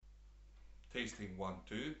Testing 1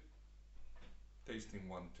 2. Testing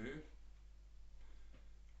 1 2.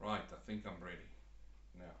 Right, I think I'm ready.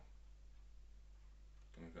 Now,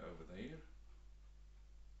 I'm going to go over there.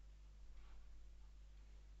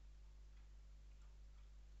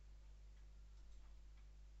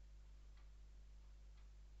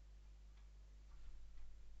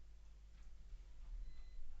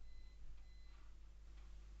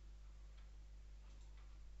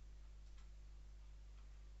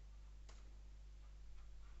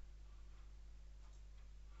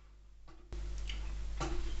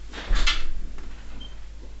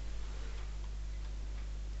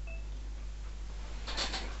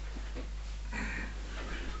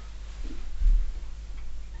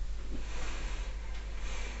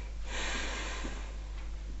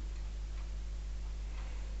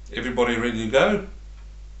 Everybody ready to go?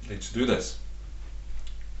 Let's do this.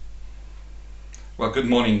 Well, good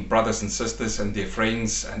morning, brothers and sisters and dear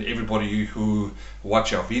friends, and everybody who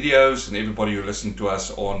watch our videos and everybody who listen to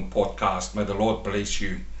us on podcast. May the Lord bless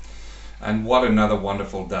you. And what another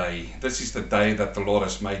wonderful day. This is the day that the Lord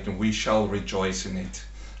has made, and we shall rejoice in it.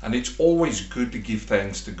 And it's always good to give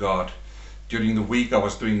thanks to God. During the week I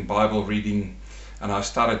was doing Bible reading, and I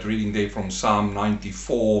started reading there from Psalm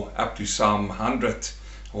 94 up to Psalm 100.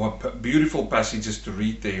 Beautiful passages to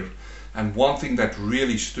read there. And one thing that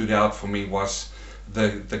really stood out for me was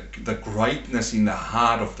the greatness in the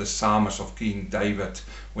heart of the psalmist of King David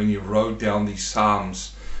when he wrote down these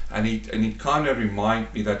psalms. And it kind of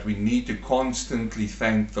reminds me that we need to constantly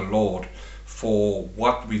thank the Lord for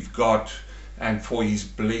what we've got and for his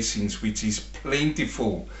blessings, which is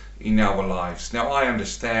plentiful in our lives. Now I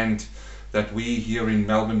understand that we here in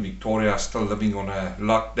Melbourne, Victoria are still living on a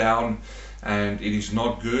lockdown, and it is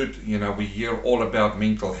not good. You know, we hear all about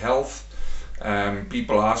mental health.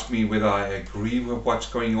 People ask me whether I agree with what's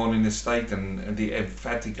going on in the state, and the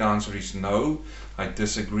emphatic answer is no. I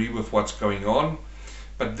disagree with what's going on.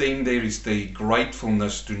 But then there is the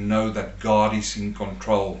gratefulness to know that God is in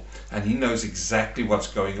control, and he knows exactly what's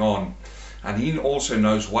going on. And he also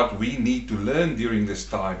knows what we need to learn during this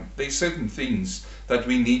time. There's certain things that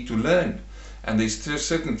we need to learn, and there's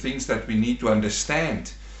certain things that we need to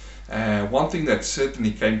understand. One thing that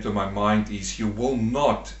certainly came to my mind is you will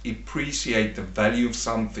not appreciate the value of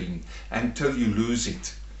something until you lose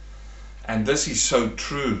it. And this is so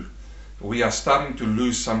true. We are starting to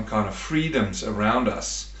lose some kind of freedoms around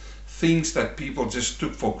us. Things that people just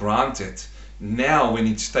took for granted. Now when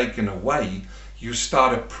it's taken away, you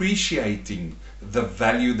start appreciating the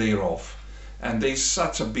value thereof. And there's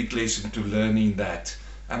such a big lesson to learn in that.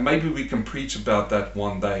 And maybe we can preach about that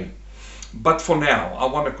one day. But for now, I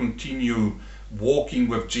want to continue walking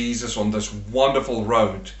with Jesus on this wonderful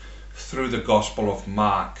road through the Gospel of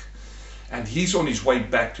Mark. And he's on his way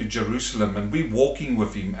back to Jerusalem, and we're walking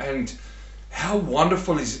with him. And how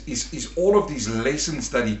wonderful is all of these lessons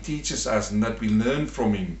that he teaches us and that we learn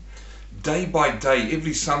from him. Day by day,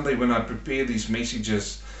 every Sunday when I prepare these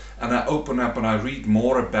messages and I open up and I read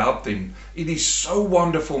more about them, it is so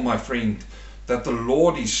wonderful, my friend, that the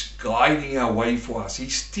Lord is guiding our way for us.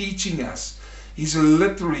 He's teaching us. He's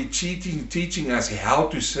literally teaching us how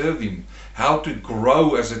to serve him, how to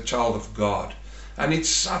grow as a child of God. And it's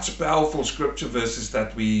such powerful scripture verses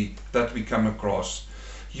that we come across.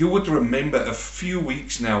 You would remember a few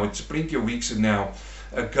weeks now, it's plenty of weeks now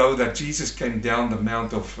ago, that Jesus came down the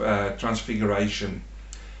Mount of Transfiguration.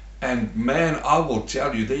 And man, I will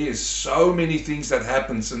tell you, there is so many things that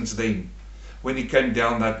happened since then. When he came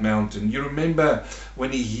down that mountain, you remember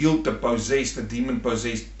when he healed the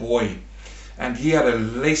demon-possessed boy, and he had a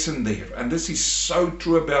lesson there. And this is so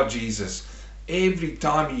true about Jesus. Every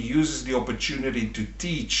time he uses the opportunity to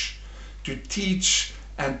teach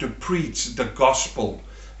and to preach the gospel.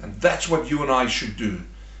 And that's what you and I should do.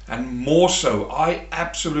 And more so, I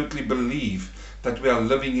absolutely believe that we are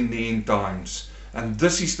living in the end times. And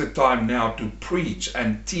this is the time now to preach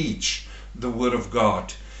and teach the word of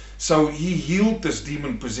God. So he healed this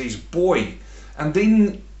demon-possessed boy, and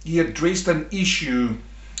then he addressed an issue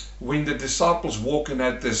when the disciples walked and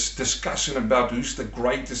had this discussion about who's the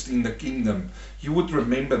greatest in the kingdom. You would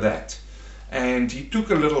remember that. And he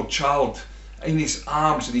took a little child in his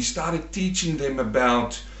arms and he started teaching them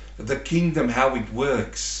about the kingdom, how it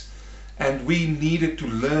works. And we needed to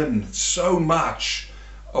learn so much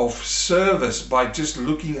of service by just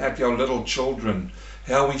looking at our little children.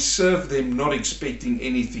 How we serve them, not expecting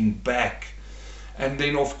anything back. And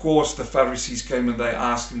then of course the Pharisees came and they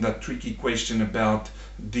asked him that tricky question about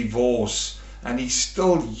divorce, and he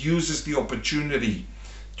still uses the opportunity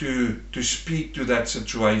to speak to that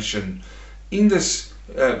situation. In this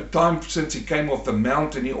time since he came off the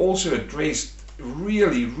mountain, he also addressed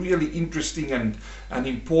really, really interesting and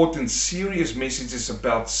important, serious messages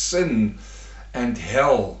about sin and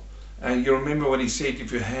hell. And you remember when he said,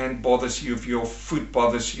 if your hand bothers you, if your foot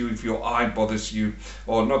bothers you, if your eye bothers you,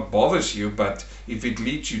 or not bothers you, but if it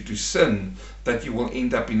leads you to sin, that you will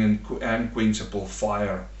end up in an unquenchable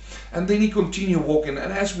fire. And then he continued walking,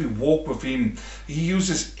 and as we walk with him, he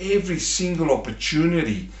uses every single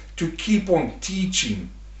opportunity to keep on teaching.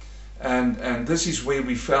 And this is where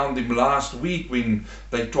we found him last week, when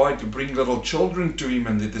they tried to bring little children to him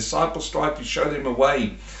and the disciples tried to show them a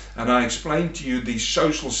way. And I explained to you the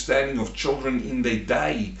social standing of children in their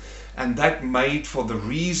day, and that made for the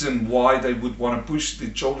reason why they would want to push the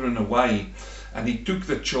children away. And he took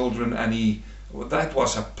the children, and that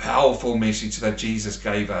was a powerful message that Jesus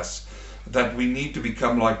gave us, that we need to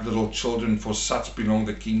become like little children, for such belong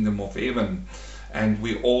the kingdom of heaven. And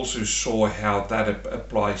we also saw how that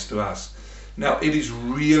applies to us. Now, it is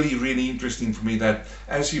really, really interesting for me that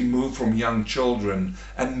as you move from young children,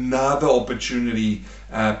 another opportunity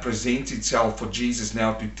presents itself for Jesus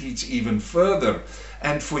now to teach even further,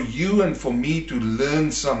 and for you and for me to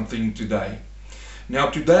learn something today. Now,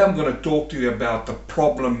 today I'm going to talk to you about the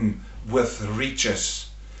problem with riches.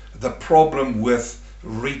 The problem with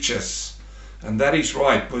riches. And that is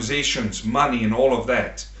right, possessions, money, and all of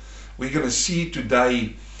that. We're going to see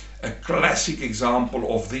today a classic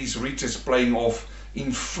example of these riches playing off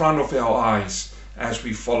in front of our eyes as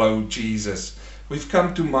we follow Jesus. We've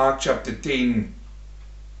come to Mark chapter 10,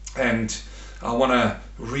 and I want to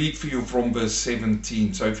read for you from verse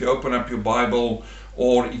 17. So if you open up your Bible,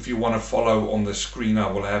 or if you want to follow on the screen, I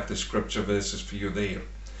will have the scripture verses for you there.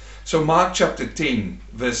 So Mark chapter 10,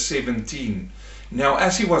 verse 17. Now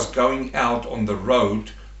as he was going out on the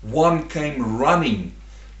road, one came running,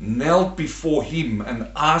 knelt before him and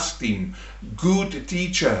asked him, "Good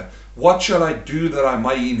teacher, what shall I do that I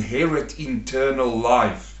may inherit eternal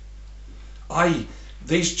life?"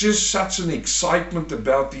 There's just such an excitement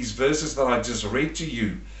about these verses that I just read to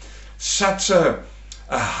you. Such a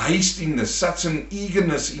hastiness, such an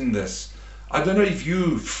eagerness in this. I don't know if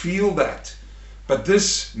you feel that, but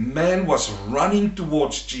this man was running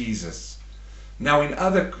towards Jesus. Now in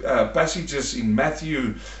other passages in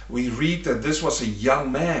Matthew, we read that this was a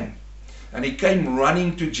young man, and he came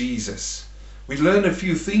running to Jesus. We learn a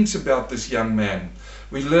few things about this young man.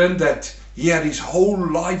 We learn that he had his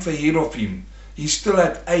whole life ahead of him. He still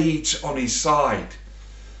had age on his side.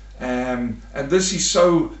 And this is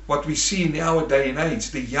so what we see in our day and age,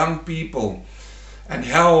 the young people. And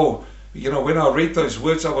how, when I read those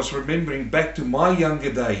words, I was remembering back to my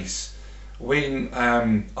younger days, when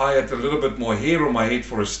I had a little bit more hair on my head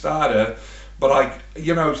for a starter, but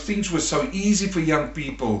things were so easy for young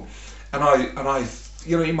people, and I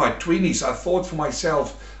in my 20s, I thought for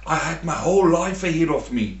myself, I had my whole life ahead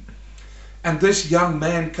of me. And this young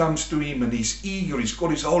man comes to him, and he's eager, he's got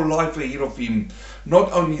his whole life ahead of him.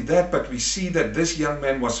 Not only that, but we see that this young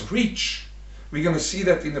man was rich. We're going to see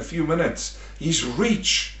that in a few minutes. He's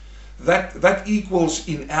rich. That equals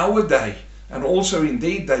in our day, and also in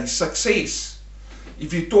their day, success.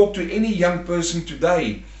 If you talk to any young person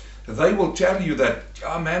today, they will tell you that,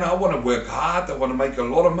 oh man, I want to work hard, I want to make a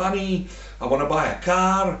lot of money, I want to buy a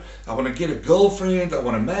car, I want to get a girlfriend, I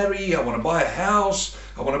want to marry, I want to buy a house,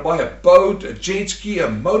 I want to buy a boat, a jet ski, a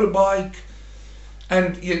motorbike.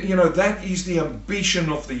 And that is the ambition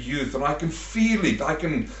of the youth, and I can feel it. I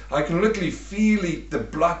can literally feel it, the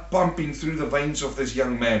blood pumping through the veins of this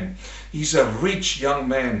young man. He's a rich young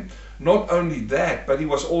man. Not only that, but he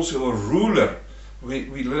was also a ruler.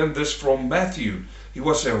 We learned this from Matthew. He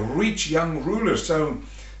was a rich young ruler, so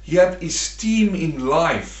he had esteem in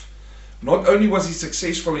life. Not only was he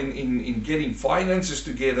successful in getting finances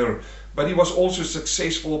together, but he was also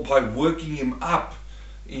successful by working him up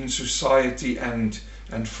in society and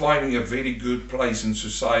finding a very good place in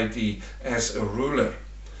society as a ruler.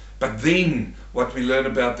 But then what we learn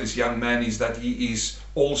about this young man is that he is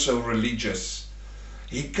also religious.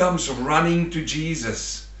 He comes running to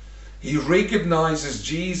Jesus. He recognizes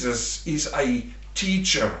Jesus is a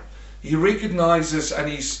teacher. He recognizes, and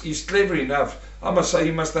he's clever enough, I must say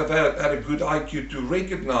he must have had a good IQ to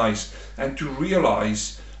recognize and to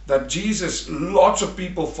realize that Jesus, lots of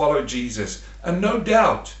people follow Jesus, and no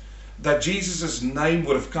doubt that Jesus' name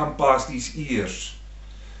would have come past his ears.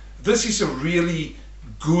 This is a really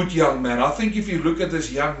good young man. I think if you look at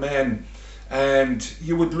this young man, and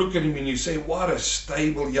you would look at him and you say, what a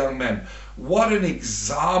stable young man. What an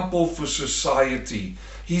example for society.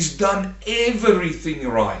 He's done everything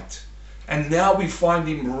right. And now we find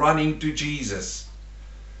him running to Jesus.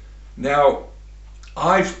 Now,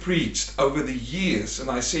 I've preached over the years, and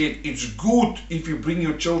I said, it's good if you bring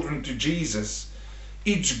your children to Jesus.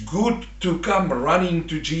 It's good to come running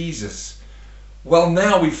to Jesus. Well,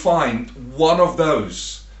 now we find one of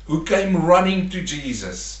those who came running to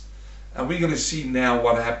Jesus. And we're going to see now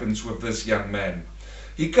what happens with this young man.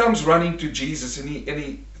 He comes running to Jesus and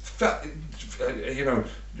he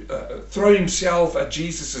throw himself at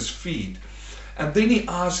Jesus' feet. And then he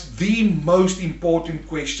asks the most important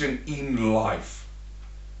question in life.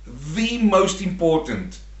 The most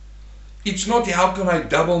important. It's not how can I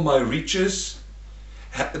double my riches,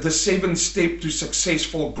 the 7th step to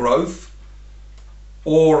successful growth,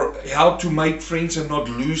 or how to make friends and not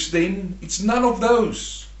lose them. It's none of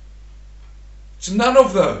those. It's none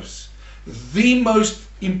of those. The most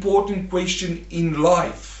important question in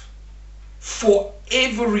life for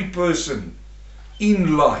every person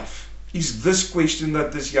in life is this question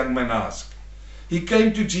that this young man asked. He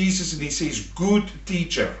came to Jesus and he says, "Good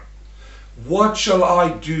teacher, what shall I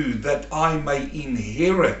do that I may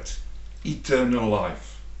inherit eternal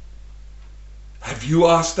life?" Have you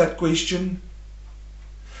asked that question?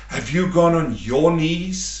 Have you gone on your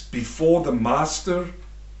knees before the Master?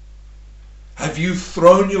 Have you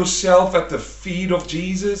thrown yourself at the feet of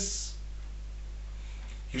Jesus?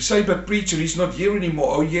 You say, "But preacher, he's not here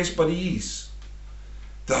anymore." Oh yes, but he is.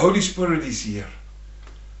 The Holy Spirit is here.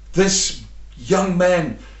 This young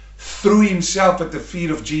man threw himself at the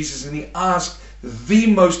feet of Jesus and he asked the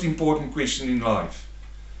most important question in life.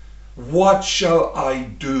 What shall I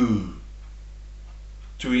do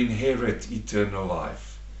to inherit eternal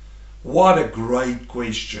life? What a great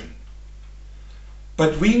question.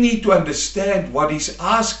 But we need to understand what he's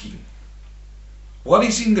asking. What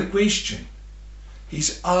is in the question?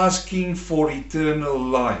 He's asking for eternal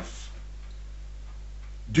life.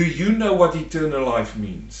 Do you know what eternal life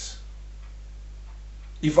means?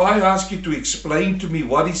 If I ask you to explain to me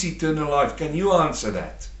what is eternal life, can you answer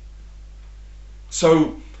that?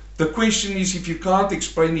 So the question is, if you can't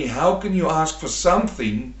explain it, how can you ask for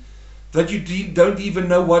something that you don't even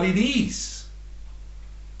know what it is?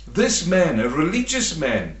 This man, a religious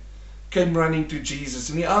man, came running to Jesus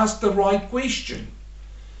and he asked the right question.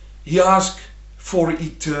 He asked for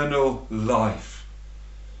eternal life.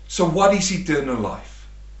 So what is eternal life?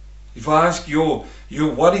 If I ask you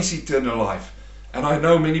what is eternal life? And I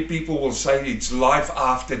know many people will say it's life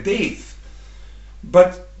after death.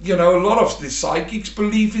 But, a lot of the psychics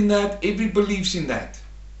believe in that. Everybody believes in that.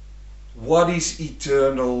 What is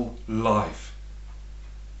eternal life?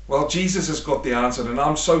 Well, Jesus has got the answer. And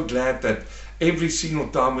I'm so glad that every single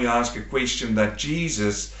time we ask a question that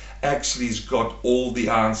Jesus actually has got all the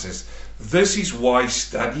answers. This is why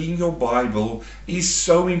studying your Bible is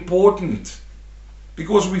so important.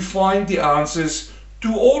 Because we find the answers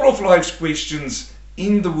to all of life's questions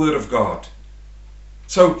in the Word of God.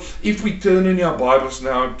 So if we turn in our Bibles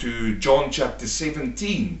now to John chapter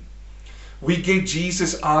 17, we get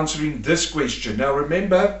Jesus answering this question. Now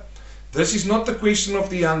remember, this is not the question of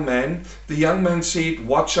the young man. The young man said,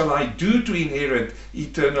 "What shall I do to inherit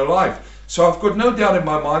eternal life?" So I've got no doubt in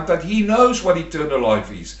my mind that he knows what eternal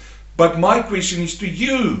life is. But my question is to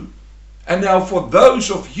you. And now for those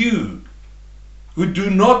of you who do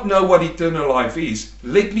not know what eternal life is,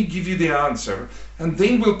 let me give you the answer, and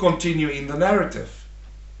then we'll continue in the narrative.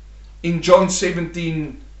 In John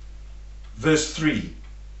 17, verse 3,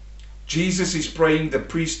 Jesus is praying the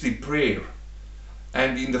priestly prayer.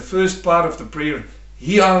 And in the first part of the prayer,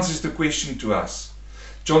 he answers the question to us.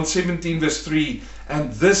 John 17, verse 3,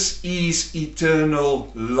 "And this is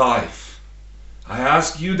eternal life." I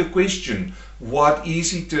ask you the question, what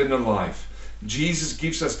is eternal life? Jesus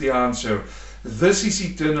gives us the answer. "This is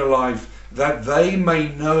eternal life, that they may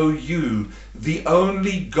know you, the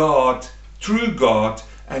only God, true God,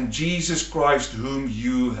 and Jesus Christ whom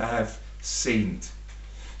you have sent."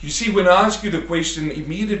 You see, when I ask you the question,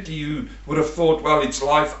 immediately you would have thought, well, it's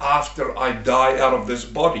life after I die out of this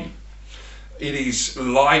body. It is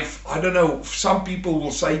life, I don't know, some people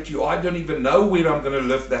will say to you, I don't even know where I'm going to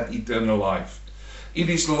live that eternal life. It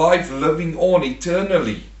is life living on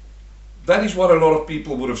eternally. That is what a lot of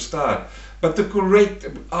people would have started. But the correct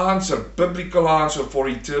answer, biblical answer for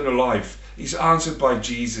eternal life, is answered by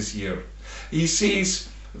Jesus here. He says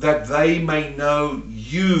that they may know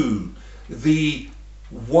you, the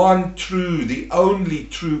one true, the only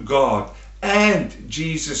true God, and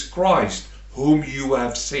Jesus Christ, whom you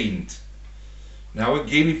have sent. Now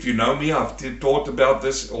again, if you know me, I've taught about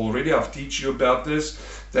this already, I've taught you about this,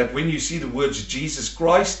 that when you see the words Jesus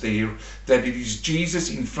Christ there, that it is Jesus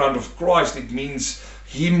in front of Christ, it means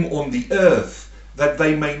him on the earth, that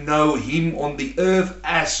they may know him on the earth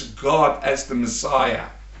as God, as the Messiah.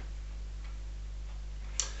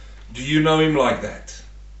 Do you know him like that?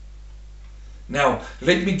 Now,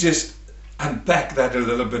 let me just unpack that a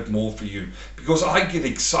little bit more for you, because I get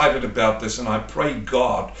excited about this, and I pray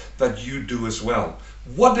God that you do as well.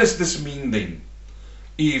 What does this mean then?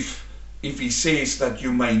 If he says that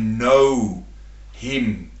you may know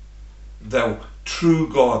him, the true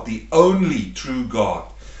God, the only true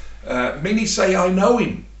God. Many say, I know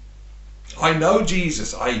him. I know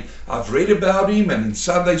Jesus. I've read about him, and in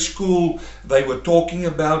Sunday school they were talking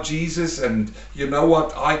about Jesus, and you know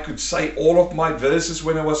what, I could say all of my verses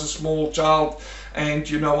when I was a small child, and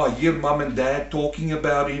you know, I hear mom and dad talking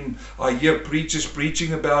about him, I hear preachers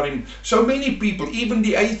preaching about him. So many people, even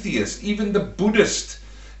the atheist, even the Buddhist,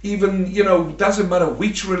 even, you know, doesn't matter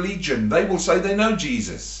which religion, they will say they know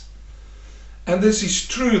Jesus. And this is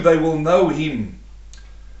true, they will know him.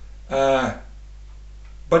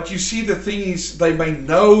 But you see, the thing is, they may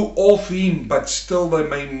know of him, but still they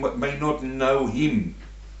may not know him.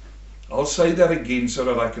 I'll say that again so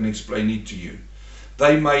that I can explain it to you.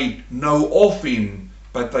 They may know of him,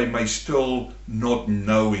 but they may still not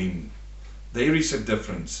know him. There is a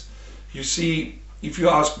difference. You see, if you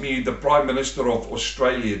ask me, the Prime Minister of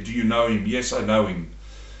Australia, do you know him? Yes, I know him.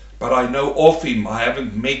 But I know of him. I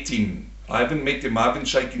haven't met him. I haven't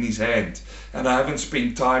shaken his hand, and I haven't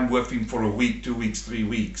spent time with him for a week, 2 weeks, 3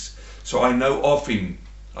 weeks. So I know of him.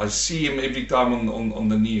 I see him every time on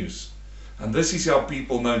the news. And this is how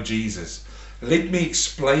people know Jesus. Let me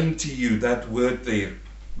explain to you that word there,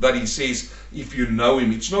 that he says, if you know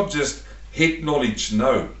him. It's not just head knowledge,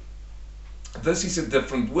 no. This is a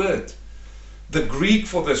different word. The Greek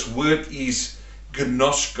for this word is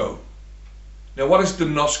gnosko. Now what does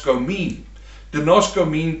gnosko mean? Gnosko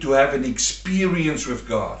means to have an experience with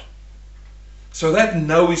God. So that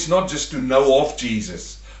know is not just to know of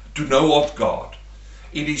Jesus, to know of God.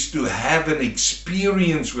 It is to have an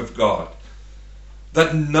experience with God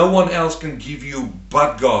that no one else can give you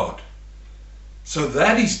but God. So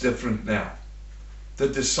that is different now. The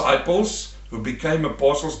disciples who became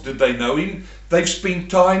apostles, did they know him? They've spent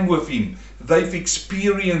time with him. They've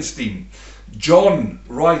experienced him. John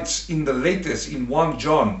writes in the letters in 1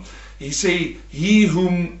 John, he says, he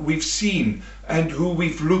whom we've seen and who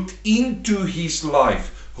we've looked into his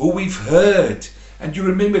life, who we've heard. And you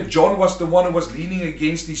remember, John was the one who was leaning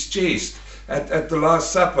against his chest at the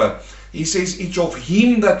Last Supper. He says, it's of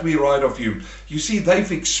him that we write of you. You see,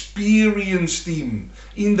 they've experienced him.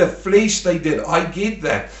 In the flesh they did. I get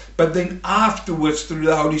that. But then afterwards, through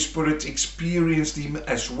the Holy Spirit, experienced him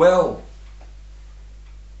as well.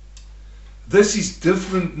 This is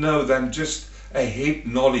different now than just a head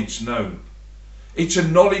knowledge, no. It's a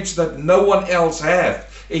knowledge that no one else has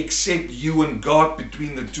except you and God,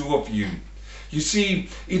 between the two of you. You see,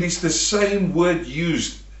 it is the same word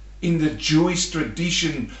used in the Jewish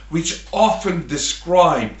tradition, which often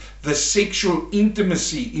describe the sexual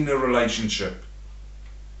intimacy in a relationship.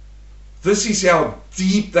 This is how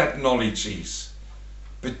deep that knowledge is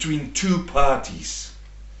between two parties.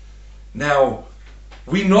 Now,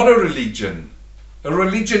 we're not a religion. A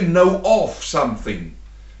religion know of something,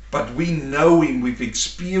 but we know him, we've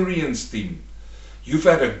experienced him. You've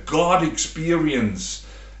had a God experience.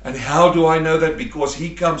 And how do I know that? Because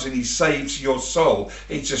he comes and he saves your soul.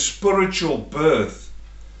 It's a spiritual birth.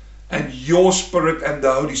 And your spirit and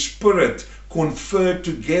the Holy Spirit confer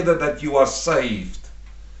together that you are saved.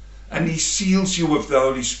 And he seals you with the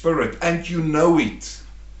Holy Spirit, and you know it.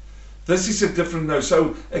 This is a different know.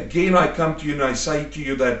 So again, I come to you and I say to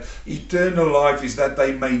you that eternal life is that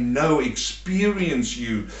they may know, experience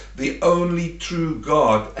you, the only true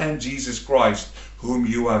God, and Jesus Christ, whom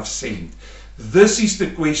you have sent. This is the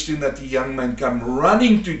question that the young man came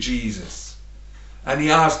running to Jesus. And he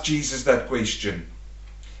asked Jesus that question.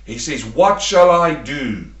 He says, what shall I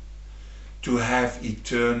do to have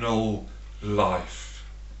eternal life?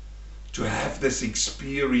 To have this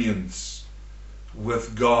experience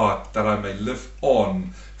with God, that I may live on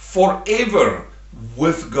forever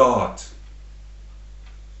with God.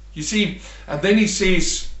 You see, and then he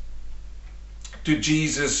says to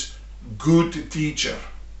Jesus, good teacher.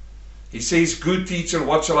 He says, good teacher,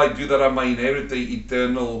 what shall I do that I may inherit the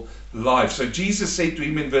eternal life? So Jesus said to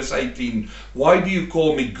him in verse 18, why do you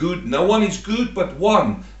call me good? No one is good but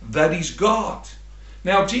one, that is God.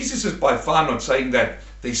 Now Jesus is by far not saying that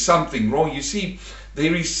there's something wrong. You see,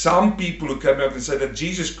 there is some people who come out and say that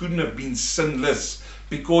Jesus couldn't have been sinless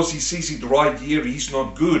because he says it right here, he's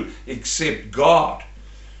not good except God.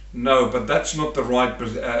 No, but that's not the right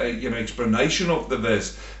explanation of the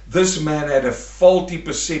verse. This man had a faulty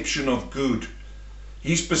perception of good.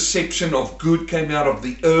 His perception of good came out of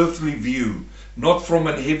the earthly view, not from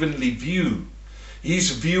a heavenly view.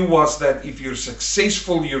 His view was that if you're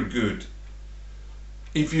successful, you're good.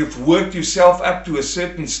 If you've worked yourself up to a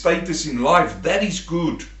certain status in life, that is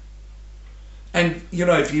good. And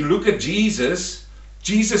if you look at Jesus,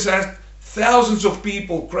 Jesus has thousands of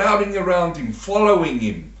people crowding around him, following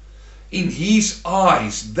him. In his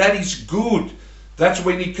eyes, that is good. That's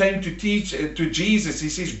when he came to teach to Jesus. He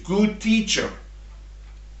says, good teacher.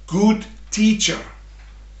 Good teacher.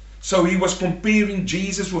 So he was comparing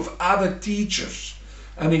Jesus with other teachers.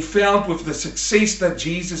 And he found with the success that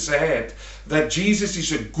Jesus had, that Jesus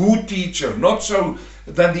is a good teacher, not so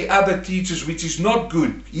than the other teachers, which is not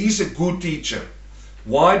good. He's a good teacher.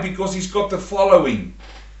 Why? Because he's got the following.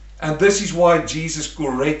 And this is why Jesus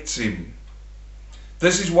corrects him.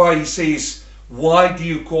 This is why he says, why do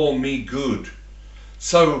you call me good?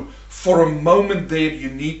 So for a moment there, you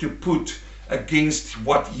need to put against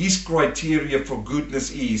what his criteria for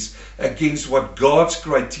goodness is, against what God's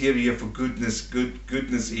criteria for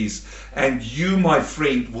goodness is. And you, my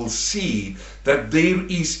friend, will see that there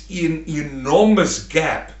is an enormous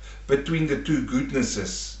gap between the two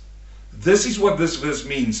goodnesses. This is what this verse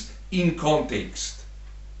means in context.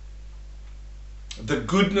 The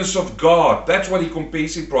goodness of God. That's what he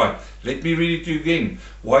compares it right. Let me read it to you again.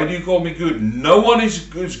 Why do you call me good? No one is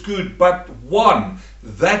good but one.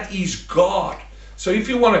 That is God. So if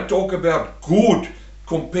you want to talk about good,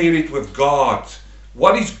 compare it with God.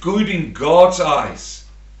 What is good in God's eyes?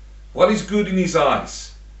 What is good in his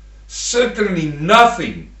eyes? Certainly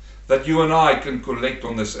nothing that you and I can collect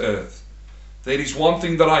on this earth. There is one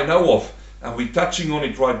thing that I know of, and we're touching on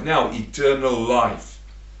it right now, eternal life.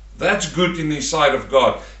 That's good in the sight of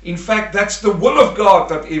God. In fact, that's the will of God,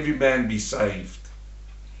 that every man be saved.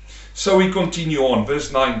 So we continue on,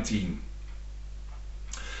 verse 19.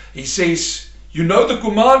 He says, you know the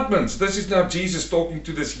commandments. This is now Jesus talking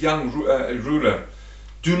to this young ruler.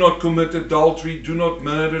 Do not commit adultery, do not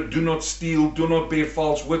murder, do not steal, do not bear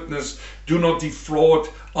false witness, do not defraud,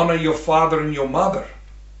 honor your father and your mother.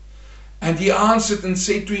 And he answered and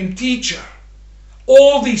said to him, Teacher,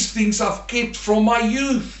 all these things I've kept from my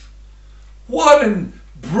youth. What a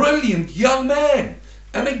brilliant young man.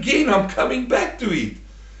 And again, I'm coming back to it.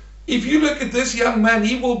 If you look at this young man,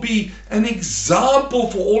 he will be an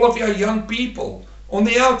example for all of your young people. On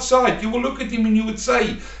the outside, you will look at him and you would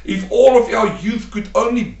say, if all of your youth could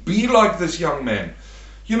only be like this young man.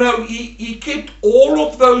 You know, he kept all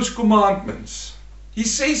of those commandments. He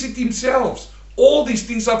says it himself. All these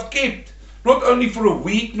things I've kept. Not only for a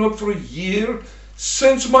week, not for a year.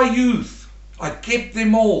 Since my youth, I kept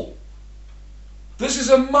them all. This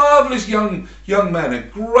is a marvelous young man, a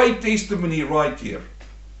great testimony right here.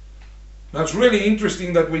 Now it's really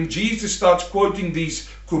interesting that when Jesus starts quoting these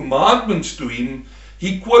commandments to him,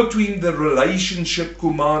 he quotes to him the relationship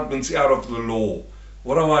commandments out of the law.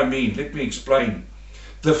 What do I mean? Let me explain.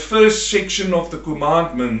 The first section of the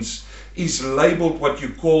commandments is labeled what you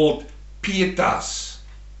called pietas.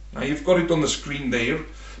 Now you've got it on the screen there.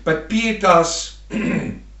 But pietas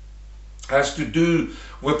has to do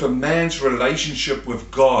with a man's relationship with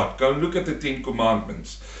God. Go and look at the 10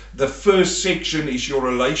 Commandments. The first section is your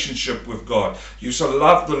relationship with God. You shall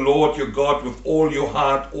love the Lord your God with all your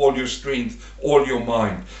heart, all your strength, all your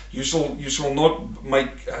mind. You shall not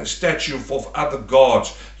make a statue of other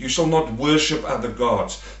gods. You shall not worship other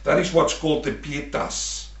gods. That is what's called the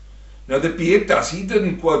pietas. Now the pietas, he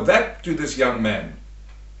didn't quote that to this young man.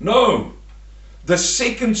 No. The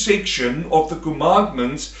second section of the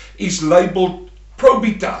commandments is labeled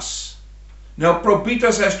probitas. Now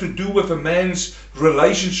probitas has to do with a man's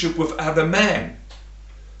relationship with other man.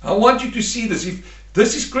 I want you to see this. If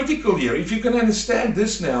this is critical here, if you can understand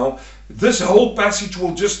this now, this whole passage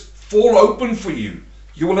will just fall open for you.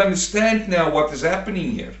 You will understand now what is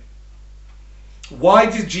happening here. Why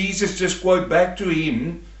did Jesus just quote back to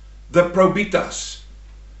him the probitas?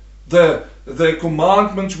 The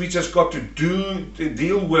commandments which has got to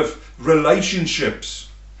deal with relationships.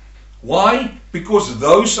 Why? Because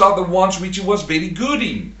those are the ones which he was very good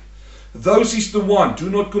in. Those is the one. Do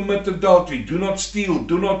not commit adultery. Do not steal.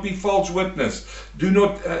 Do not be false witness. Do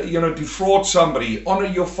not defraud somebody. Honor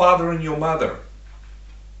your father and your mother.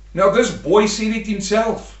 Now this boy said it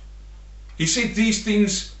himself. He said these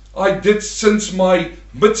things I did since my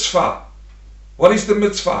mitzvah. What is the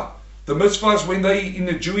mitzvah? The mitzvah is when they, in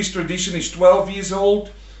the Jewish tradition, is 12 years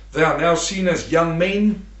old. They are now seen as young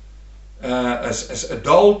men, as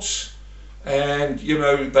adults, and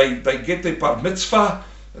they get their bar mitzvah.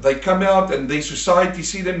 They come out and their society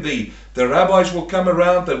see them. The rabbis will come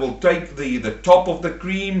around. They will take the top of the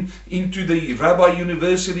cream into the rabbi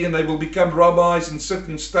university, and they will become rabbis and sit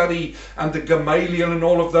and study under Gamaliel and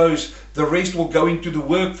all of those. The rest will go into the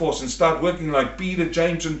workforce and start working like Peter,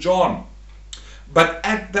 James, and John. But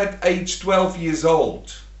at that age, 12 years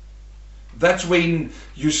old, that's when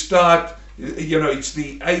you start, it's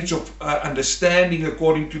the age of understanding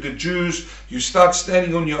according to the Jews. You start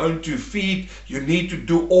standing on your own 2 feet. You need to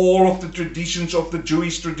do all of the traditions of the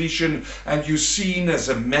Jewish tradition, and you're seen as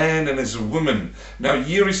a man and as a woman. Now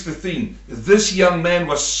here is the thing. This young man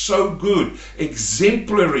was so good,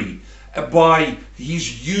 exemplary by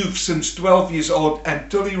his youth since 12 years old,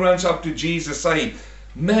 until he runs up to Jesus saying,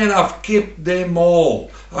 man, I've kept them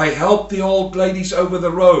all. I help the old ladies over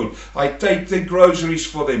the road. I take their groceries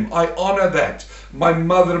for them. I honor that. My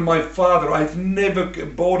mother and my father, I've never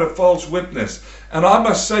bore a false witness. And I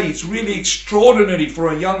must say, it's really extraordinary for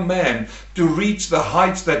a young man to reach the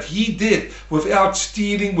heights that he did without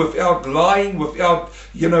stealing, without lying, without,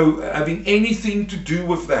 having anything to do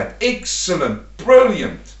with that. Excellent.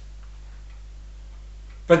 Brilliant.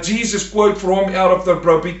 But Jesus quote from out of the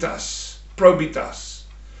Probitas.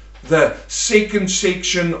 The second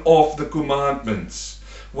section of the commandments,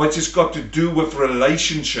 which has got to do with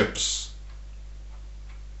relationships.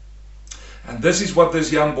 And this is what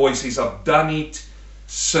this young boy says, I've done it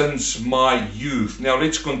since my youth. Now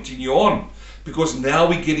let's continue on, because now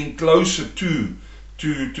we're getting closer to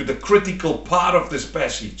the critical part of this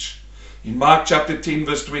passage. In Mark chapter 10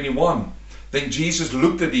 verse 21, then Jesus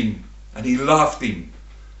looked at him and he laughed him.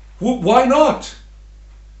 Why not?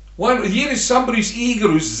 Here is somebody who's eager,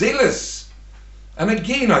 who's zealous. And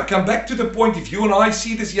again, I come back to the point, if you and I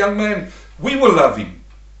see this young man, we will love him.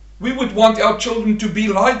 We would want our children to be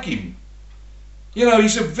like him.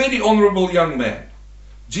 He's a very honorable young man.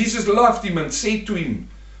 Jesus loved him and said to him,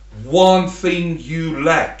 one thing you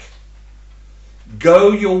lack.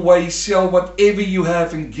 Go your way, sell whatever you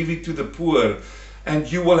have and give it to the poor,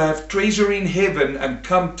 and you will have treasure in heaven, and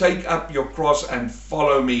come take up your cross and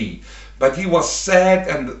follow me. But he was sad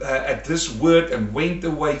at this word and went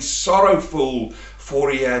away sorrowful,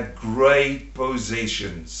 for he had great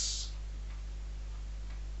possessions.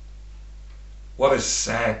 What a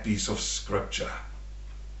sad piece of scripture.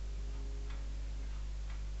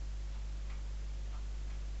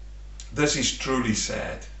 This is truly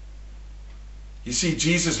sad. You see,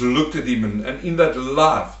 Jesus looked at him and in that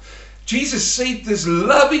love, Jesus said this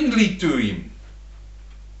lovingly to him.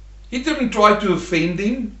 He didn't try to offend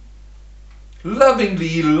him. Lovingly,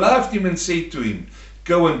 he loved him and said to him,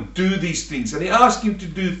 go and do these things. And he asked him to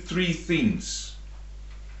do 3 things.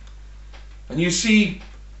 And you see,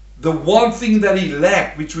 the one thing that he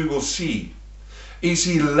lacked, which we will see, is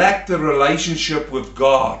he lacked a relationship with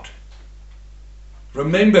God.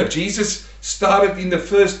 Remember, Jesus started in the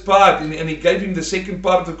first part, and he gave him the second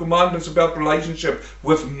part of the commandments about relationship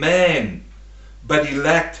with man. But he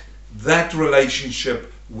lacked that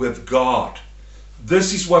relationship with God.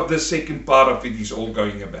 This is what the second part of it is all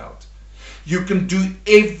going about. You can do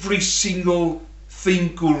every single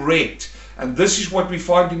thing correct. And this is what we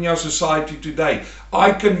find in our society today.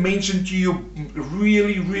 I can mention to you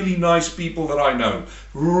really, really nice people that I know.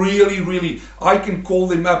 Really, really. I can call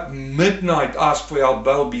them up midnight, ask for help,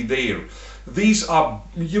 they'll be there. These are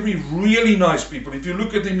really, really nice people. If you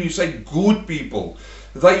look at them, you say good people.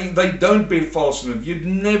 They don't bear false witness. You'd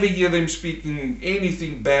never hear them speaking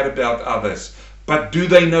anything bad about others. But do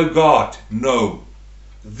they know God? No.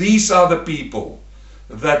 These are the people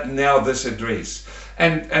that now this address.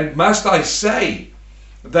 And must I say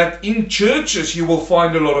that in churches you will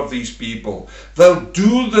find a lot of these people. They'll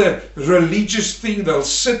do the religious thing. They'll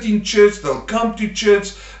sit in church. They'll come to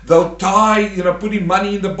church. They'll tithe, putting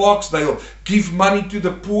money in the box. They'll give money to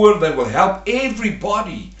the poor. They will help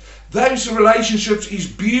everybody. Those relationships is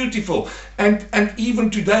beautiful. And even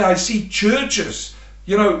today I see churches.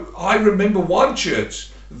 I remember one church,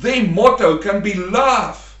 their motto can be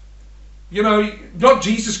love. Not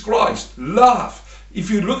Jesus Christ, love. If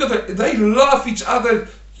you look at it, they love each other,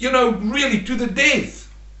 really to the death.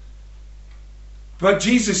 But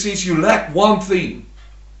Jesus says you lack one thing.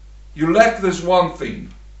 You lack this one thing,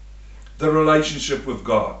 the relationship with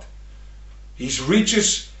God. His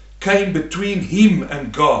riches came between him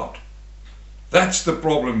and God. That's the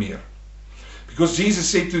problem here. Because Jesus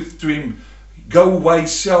said to him, go away,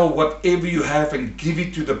 sell whatever you have and give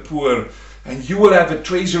it to the poor, and you will have a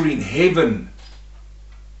treasure in heaven.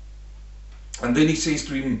 And then he says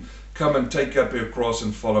to him, come and take up your cross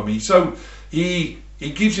and follow me. So he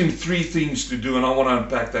gives him 3 things to do, and I want to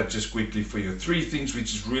unpack that just quickly for you. 3 things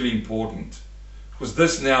which is really important. Because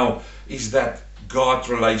this now is that God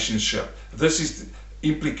relationship. This is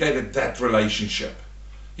implicated, that relationship.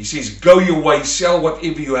 He says, go your way, sell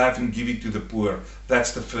whatever you have and give it to the poor.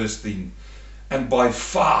 That's the first thing. And by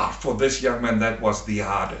far, for this young man, that was the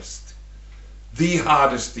hardest. The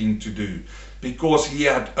hardest thing to do. because he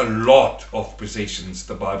had a lot of possessions,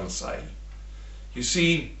 the Bible says. You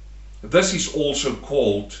see, this is also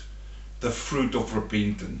called the fruit of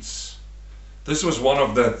repentance. This was one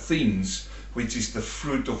of the things which is the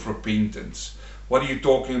fruit of repentance. What are you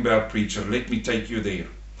talking about, preacher? Let me take you there.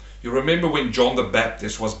 You remember when John the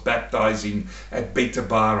Baptist was baptizing at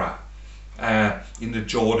Bethabara in the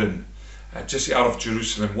Jordan, just out of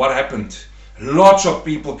Jerusalem. What happened? Lots of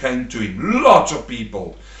people came to him. Lots of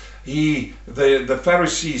people. The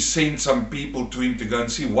Pharisees sent some people to him to go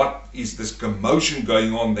and see what is this commotion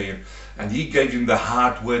going on there. And he gave him the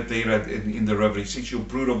hard word there in the river. He says, "You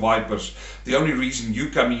brood of vipers, the only reason you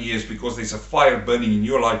coming here is because there's a fire burning in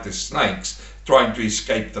your life, the snakes trying to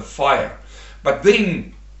escape the fire." But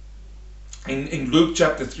then in Luke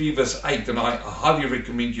chapter 3 verse 8, and I highly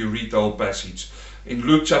recommend you read the whole passage. In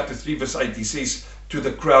Luke chapter 3 verse 8, he says to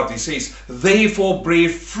the crowd, he says, "Therefore bear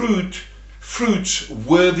fruits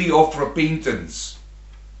worthy of repentance."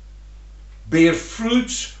 Bear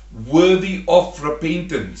fruits worthy of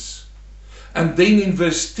repentance. And then in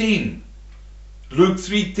verse 10, Luke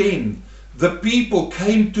 3:10, the people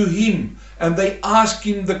came to him and they asked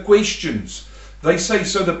him the questions. They say,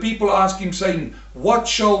 so the people ask him saying, "What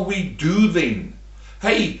shall we do then?"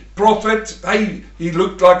 "Hey, prophet," hey, he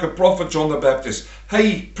looked like a prophet, John the Baptist.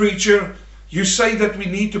 "Hey, preacher, you say that we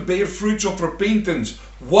need to bear fruits of repentance.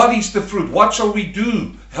 What is the fruit? What shall we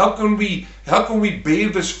do? How can we bear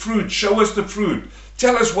this fruit? Show us the fruit.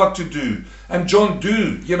 Tell us what to do." And John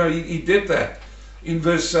he did that. In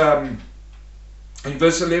verse 11,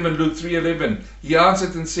 Luke 3:11, he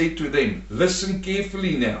answered and said to them, listen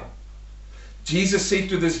carefully now. Jesus said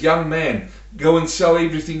to this young man, "Go and sell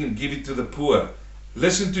everything and give it to the poor."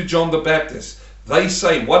 Listen to John the Baptist. They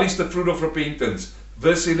say, "What is the fruit of repentance?"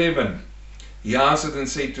 Verse 11, he answered and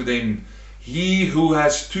said to them, "He who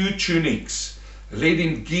has 2 tunics, let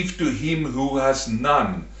him give to him who has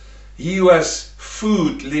none. He who has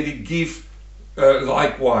food, let him give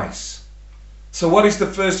likewise." So what is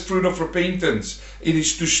the first fruit of repentance? It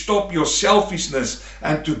is to stop your selfishness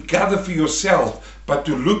and to gather for yourself, but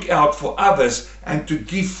to look out for others and to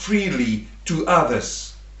give freely to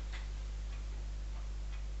others.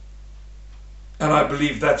 And I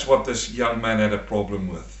believe that's what this young man had a problem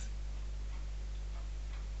with.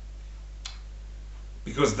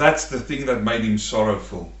 Because that's the thing that made him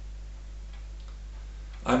sorrowful.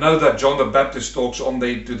 I know that John the Baptist talks on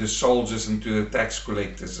there to the soldiers and to the tax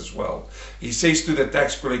collectors as well. He says to the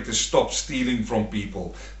tax collectors, "Stop stealing from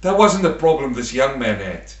people." That wasn't the problem this young man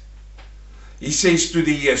had. He says to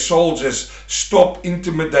the soldiers, "Stop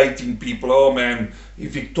intimidating people." Oh man,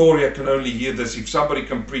 if Victoria can only hear this, if somebody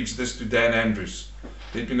can preach this to Dan Andrews,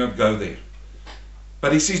 let me not go there.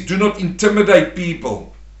 But he says, do not intimidate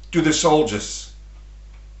people, to the soldiers.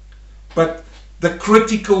 But the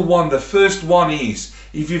critical one, the first one is,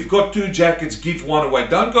 if you've got 2 jackets, give one away.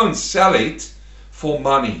 Don't go and sell it for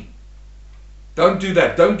money. Don't do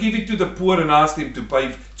that. Don't give it to the poor and ask them to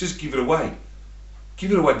pay. Just give it away.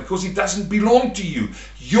 Give it away because it doesn't belong to you.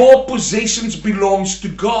 Your possessions belongs to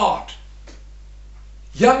God.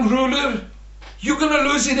 Young ruler, you're going to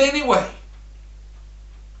lose it anyway,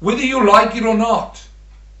 whether you like it or not.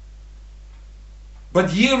 But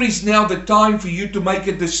here is now the time for you to make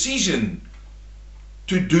a decision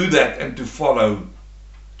to do that and to follow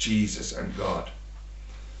Jesus and God.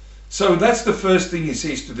 So that's the first thing he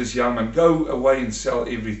says to this young man: go away and sell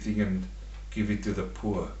everything and give it to the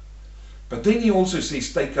poor. But then he also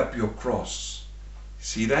says, take up your cross.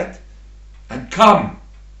 See that? And come,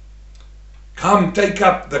 take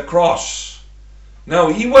up the cross. Now,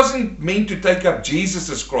 he wasn't meant to take up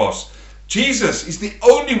Jesus' cross. Jesus is the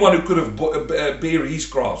only one who could have bear his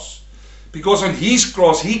cross. Because on his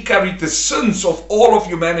cross, he carried the sins of all of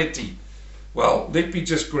humanity. Well, let me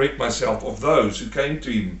just correct myself, of those who came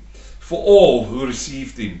to him, for all who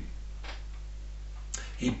received him.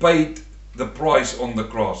 He paid the price on the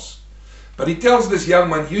cross. But he tells this young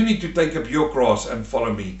man, you need to take up your cross and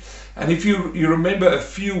follow me. And if you remember a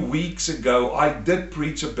few weeks ago, I did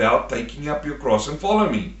preach about taking up your cross and follow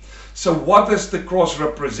me. So what does the cross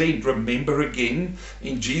represent? Remember again,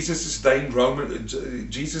 in Jesus' day,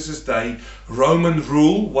 Roman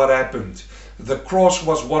rule, what happened? The cross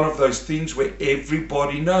was one of those things where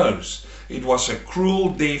everybody knows. It was a cruel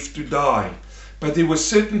death to die. But there were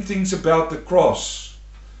certain things about the cross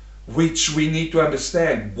which we need to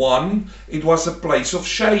understand. One, it was a place of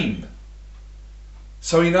shame.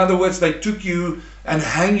 So in other words, they took you and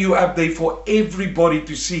hang you up there for everybody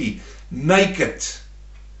to see, naked.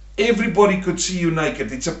 Everybody could see you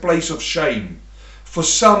naked. It's a place of shame. For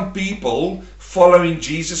some people, following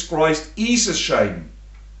Jesus Christ is a shame.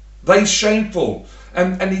 They're shameful.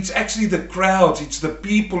 And it's actually the crowds, it's the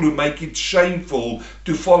people who make it shameful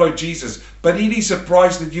to follow Jesus. But it is a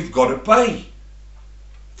price that you've got to pay.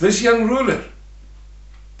 This young ruler,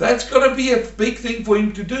 that's got to be a big thing for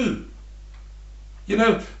him to do. You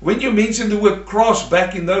know, when you mention the word cross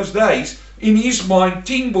back in those days, in his mind,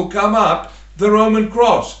 thing will come up, the Roman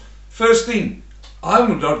cross. First thing,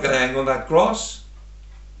 I'm not going to hang on that cross.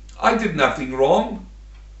 I did nothing wrong.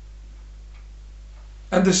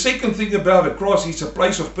 And the second thing about a cross, it's a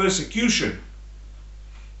place of persecution.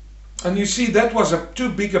 And you see, that was too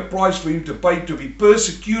big a price for him to pay, to be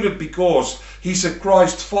persecuted because he's a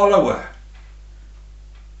Christ follower.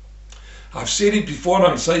 I've said it before and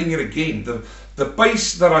I'm saying it again. The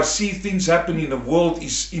pace that I see things happening in the world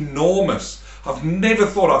is enormous. I've never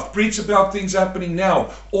thought, I've preached about things happening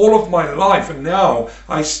now all of my life, and now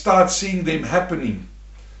I start seeing them happening.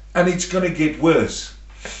 And it's going to get worse.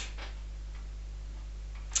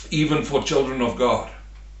 Even for children of God.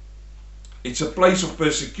 It's a place of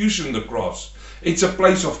persecution, the cross. It's a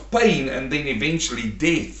place of pain and then eventually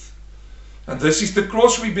death. And this is the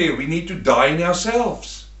cross we bear. We need to die in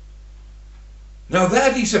ourselves. Now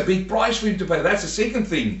that is a big price for him to pay. That's the second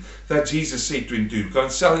thing that Jesus said to him to do. Go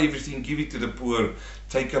and sell everything, give it to the poor,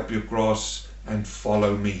 take up your cross and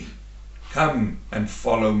follow me. Come and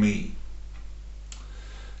follow me.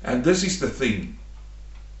 And this is the thing.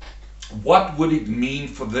 What would it mean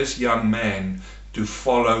for this young man to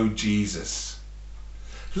follow Jesus?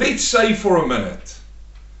 Let's say for a minute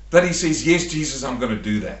that he says, yes, Jesus, I'm going to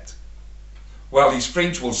do that. Well, his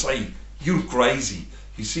friends will say, you're crazy.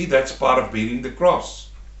 You see, that's part of bearing the cross.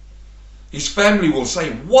 His family will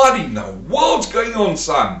say, what in the world's going on,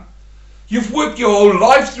 son? You've worked your whole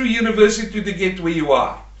life through university to get where you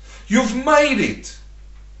are. You've made it.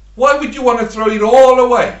 Why would you want to throw it all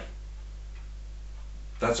away?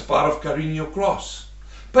 That's part of carrying your cross.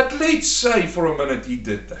 But let's say for a minute he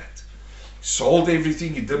did that. Sold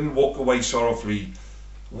everything, he didn't walk away sorrowfully.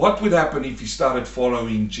 What would happen if he started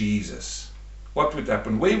following Jesus? What would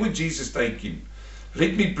happen? Where would Jesus take him?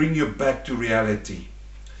 Let me bring you back to reality.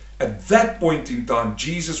 At that point in time,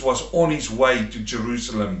 Jesus was on his way to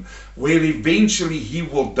Jerusalem, where eventually he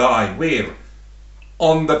will die. Where?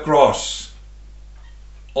 On the cross.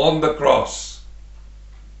 On the cross.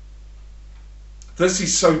 This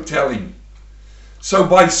is so telling. So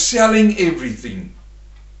by selling everything,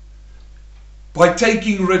 by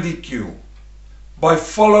taking ridicule, by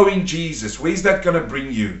following Jesus, where's that going to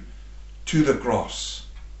bring you? To the cross.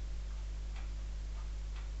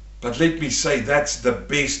 But let me say, that's the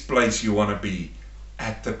best place you want to be,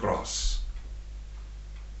 at the cross.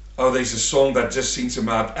 Oh, there's a song that just sings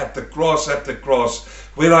about, at the cross,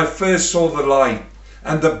 where I first saw the light,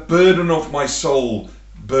 and the burden of my soul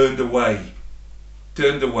burned away,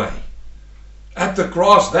 turned away. At the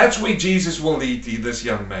cross, that's where Jesus will lead this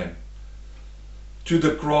young man. To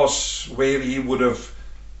the cross, where he would have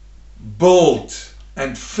built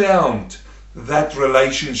and found that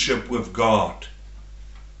relationship with God.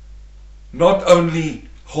 Not only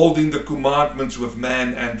holding the commandments with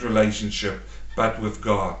man and relationship, but with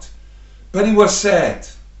God. But he was sad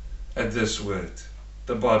at this word,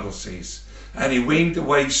 the Bible says. And he went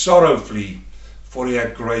away sorrowfully, for he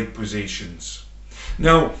had great possessions.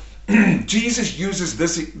 Now, Jesus uses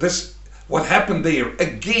this, what happened there,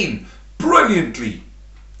 again, brilliantly,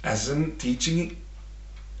 as a teaching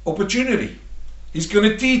opportunity. He's going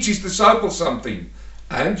to teach his disciples something.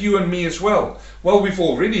 And you and me as well. Well, we've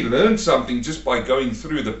already learned something just by going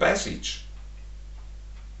through the passage.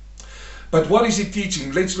 But what is he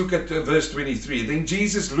teaching? Let's look at verse 23. Then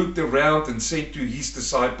Jesus looked around and said to his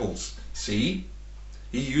disciples, see,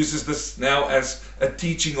 he uses this now as a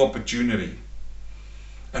teaching opportunity.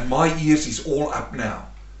 And my ears is all up now.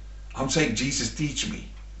 I'm saying, Jesus, teach me.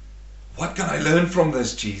 What can I learn from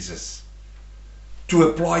this, Jesus? To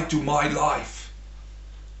apply to my life.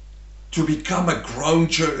 To become a grown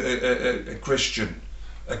Christian,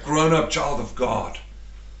 a grown-up child of God.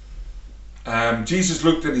 Jesus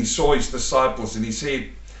looked and he saw his disciples and he said,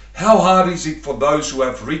 how hard is it for those who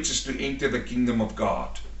have riches to enter the kingdom of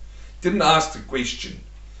God? He didn't ask the question.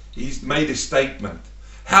 He made a statement.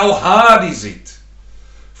 How hard is it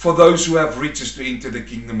for those who have riches to enter the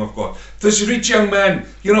kingdom of God? This rich young man,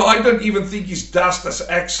 I don't even think his dust has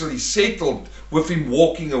actually settled with him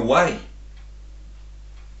walking away.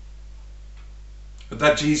 But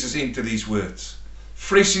that Jesus entered these words,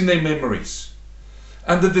 fresh in their memories.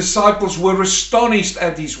 And the disciples were astonished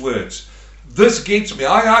at these words. This gets me.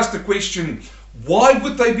 I asked the question, why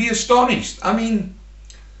would they be astonished? I mean,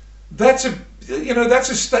 that's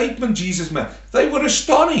a statement Jesus made. They were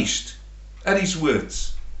astonished at his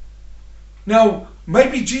words. Now,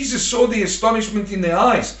 Maybe Jesus saw the astonishment in their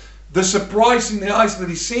eyes, the surprise in their eyes that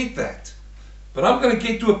he said that. But I'm going to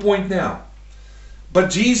get to a point now. But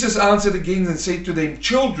Jesus answered again and said to them,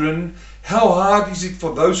 children, how hard is it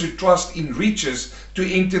for those who trust in riches to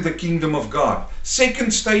enter the kingdom of God?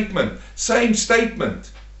 Second statement, same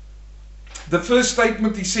statement. The first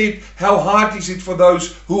statement he said, how hard is it for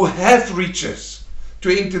those who have riches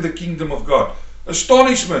to enter the kingdom of God?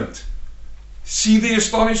 Astonishment. See the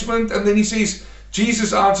astonishment? And then he says,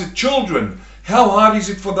 Jesus answered, children, how hard is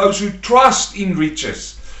it for those who trust in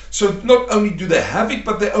riches? So not only do they have it,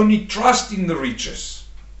 but they only trust in the riches.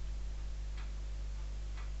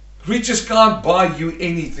 Riches can't buy you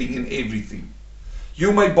anything and everything.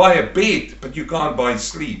 You may buy a bed, but you can't buy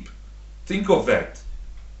sleep. Think of that.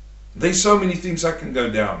 There's so many things that can go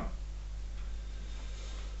down.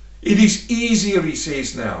 It is easier, he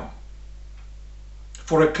says now,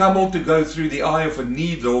 for a camel to go through the eye of a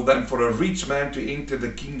needle than for a rich man to enter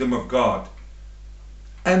the kingdom of God.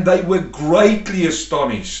 And they were greatly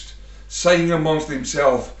astonished, saying amongst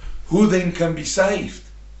themselves, who then can be saved?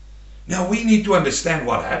 Now we need to understand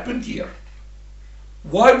what happened here.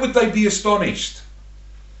 Why would they be astonished?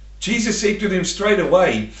 Jesus said to them straight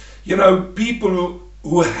away, people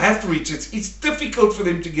who have riches, it's difficult for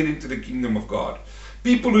them to get into the kingdom of God.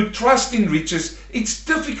 People who trust in riches, it's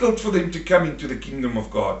difficult for them to come into the kingdom of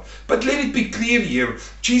God. But let it be clear here,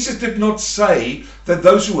 Jesus did not say that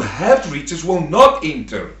those who have riches will not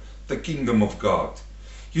enter the kingdom of God.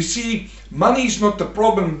 You see, money is not the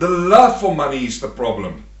problem, the love for money is the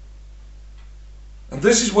problem. And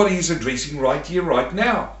this is what he is addressing right here, right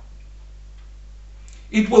now.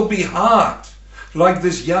 It will be hard, like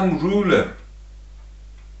this young ruler.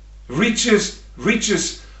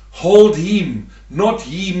 Riches hold him, not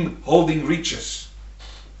him holding riches.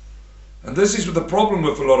 And this is the problem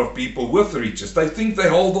with a lot of people with riches. They think they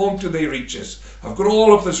hold on to their riches. I've got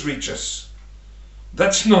all of this riches.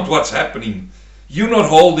 That's not what's happening. You're not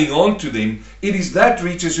holding on to them. It is that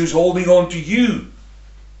riches who's holding on to you.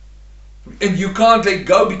 And you can't let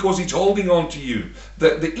go because it's holding on to you.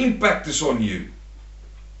 The impact is on you.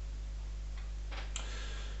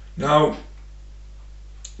 Now,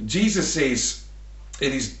 Jesus says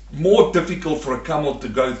it is more difficult for a camel to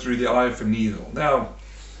go through the eye of a needle. Now,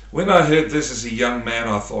 when I heard this as a young man,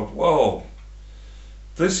 I thought, whoa,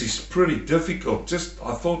 this is pretty difficult.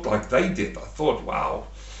 I thought like they did. I thought, wow.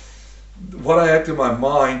 What I had in my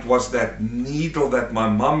mind was that needle that my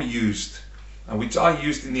mum used, and which I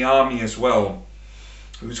used in the army as well.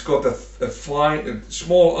 It's got a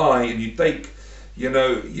small eye, and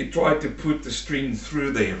you try to put the string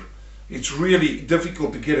through there. It's really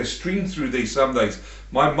difficult to get a string through there some days.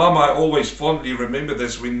 My mum, I always fondly remember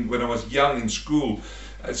this when I was young in school.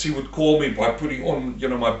 She would call me by putting on,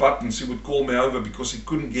 my buttons. She would call me over because she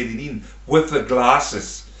couldn't get it in with the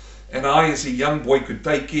glasses. And I, as a young boy, could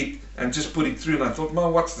take it and just put it through. And I thought,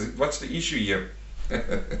 Mum, what's the issue here?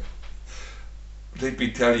 Let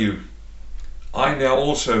me tell you, I now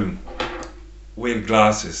also wear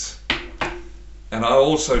glasses. And I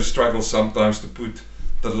also struggle sometimes to put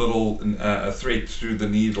the little thread through the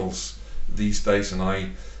needles these days, and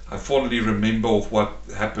I fondly remember of what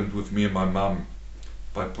happened with me and my mum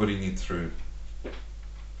by putting it through.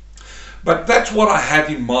 But that's what I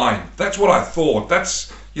had in mind. That's what I thought.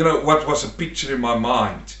 That's what was a picture in my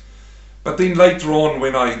mind. But then later on,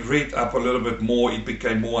 when I read up a little bit more, it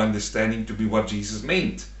became more understanding to be what Jesus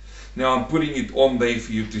meant. Now I'm putting it on there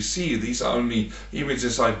for you to see. These are only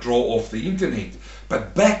images I draw off the internet.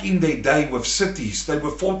 But back in their day with cities, they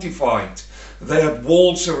were fortified. They had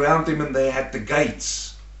walls around them and they had the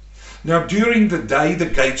gates. Now during the day the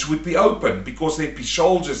gates would be open because there'd be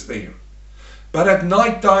soldiers there. But at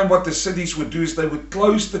night time what the cities would do is they would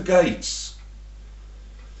close the gates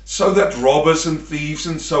so that robbers and thieves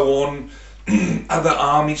and so on, other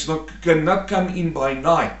armies cannot come in by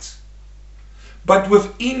night. But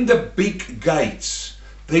within the big gates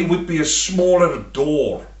there would be a smaller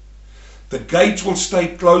door. The gates will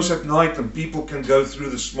stay closed at night and people can go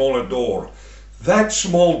through the smaller door. That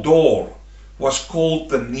small door was called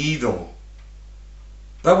the needle.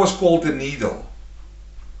 That was called the needle.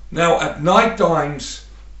 Now at night times,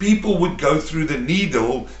 people would go through the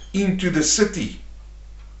needle into the city.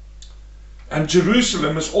 And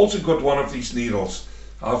Jerusalem has also got one of these needles.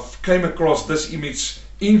 I've came across this image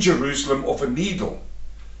in Jerusalem of a needle.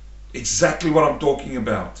 Exactly what I'm talking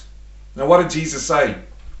about. Now what did Jesus say?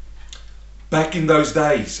 Back in those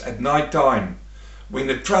days, at night time, when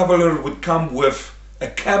the traveler would come with a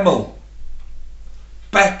camel,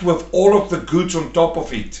 packed with all of the goods on top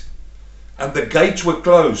of it, and the gates were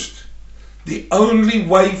closed, the only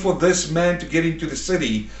way for this man to get into the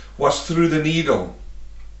city was through the needle.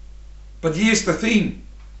 But here's the thing.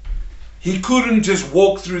 He couldn't just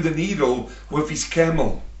walk through the needle with his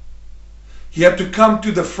camel. He had to come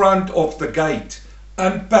to the front of the gate,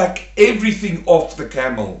 unpack everything off the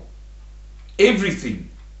camel. Everything.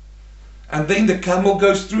 And then the camel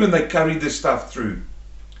goes through and they carry the stuff through.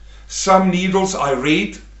 Some needles, I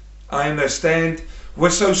read, I understand, were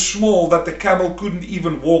so small that the camel couldn't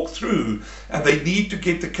even walk through, and they need to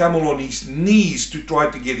get the camel on his knees to try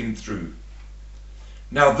to get him through.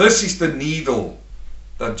 Now this is the needle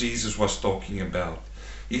that Jesus was talking about.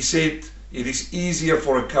 He said it is easier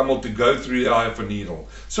for a camel to go through the eye of a needle.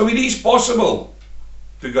 So it is possible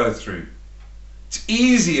to go through. It's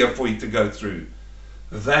easier for it to go through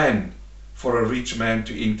than for a rich man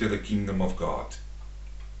to enter the kingdom of God.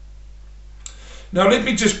 Now let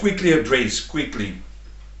me just quickly address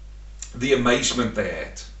the amazement they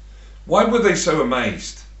had. Why were they so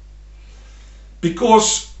amazed?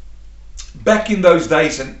 Because back in those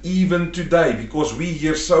days, and even today, because we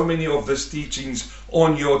hear so many of these teachings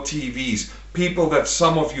on your TVs, people that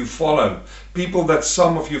some of you follow, people that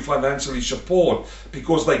some of you financially support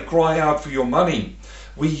because they cry out for your money.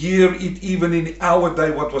 We hear it even in our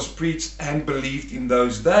day, what was preached and believed in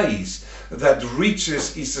those days, that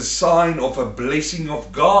riches is a sign of a blessing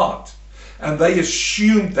of God. And they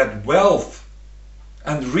assumed that wealth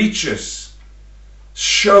and riches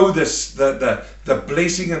show this, the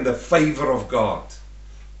blessing and the favor of God.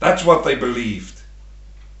 That's what they believed.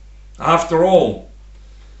 After all,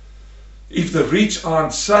 if the rich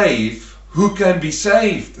aren't saved, who can be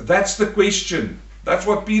saved? That's the question. That's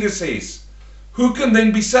what Peter says. Who can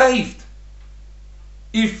then be saved?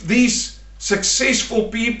 If these successful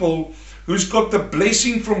people who's got the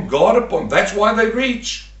blessing from God upon, that's why they're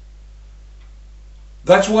rich.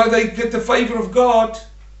 That's why they get the favor of God.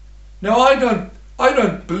 Now I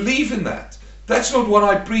don't believe in that. That's not what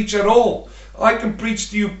I preach at all. I can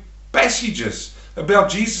preach to you passages about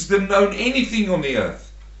Jesus didn't own anything on the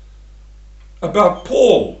earth. About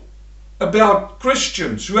Paul. About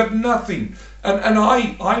Christians who had nothing. And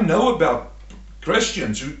I know about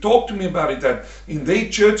Christians who talk to me about it, that in their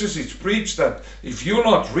churches it's preached that if you're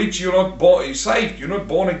not rich, you're not saved, you're not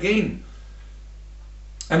born again.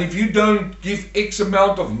 And if you don't give X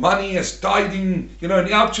amount of money as tithing, in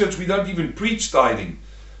our church we don't even preach tithing.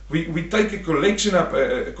 We take a collection up,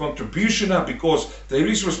 a contribution up, because there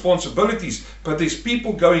is responsibilities. But there's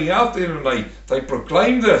people going out there and they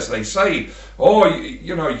proclaim this. They say, oh,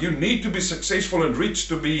 you need to be successful and rich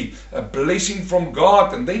to be a blessing from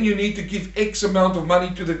God. And then you need to give X amount of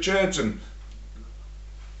money to the church. And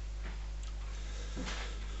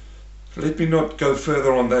let me not go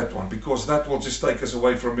further on that one, because that will just take us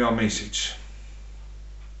away from our message.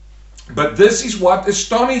 But this is what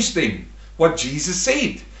astonished them, what Jesus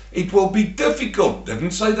said. It will be difficult.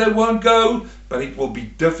 Didn't say they won't go, but it will be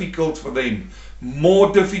difficult for them.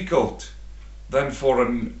 More difficult than for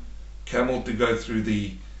a camel to go through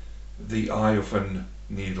the eye of a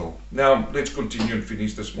needle. Now, let's continue and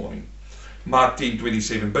finish this morning. Mark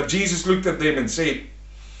 10:27. But Jesus looked at them and said,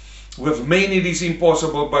 with men it is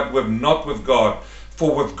impossible, but not with God.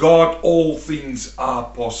 For with God all things are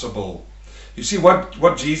possible. You see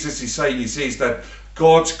what Jesus is saying? He says that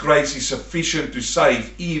God's grace is sufficient to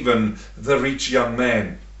save even the rich young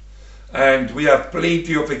man. And we have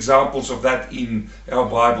plenty of examples of that in our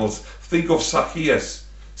Bibles. Think of Zacchaeus.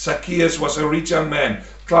 Zacchaeus was a rich young man,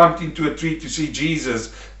 climbed into a tree to see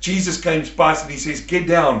Jesus. Jesus came past and he says, get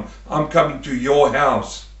down, I'm coming to your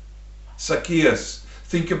house. Zacchaeus.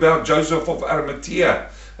 Think about Joseph of Arimathea,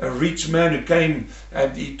 a rich man who came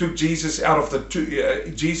and he took Jesus out of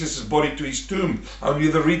Jesus' body to his tomb. Only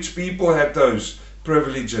the rich people had those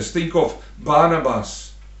privileges. Think of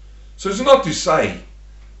Barnabas. So it's not to say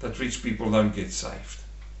that rich people don't get saved.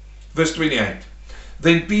 Verse 28.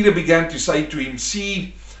 Then Peter began to say to him,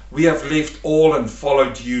 see, we have left all and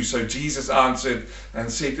followed you. So Jesus answered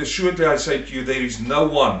and said, assuredly I say to you, there is no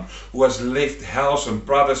one who has left house and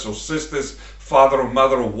brothers or sisters, father or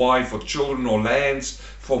mother or wife or children or lands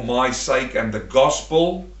for my sake and the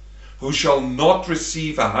gospel, who shall not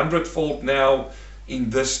receive 100-fold now in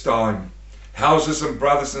this time, houses and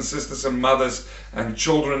brothers and sisters and mothers and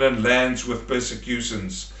children and lands with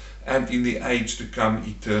persecutions, and in the age to come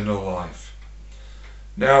eternal life.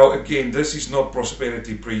 Now again, this is not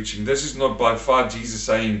prosperity preaching. This is not by far Jesus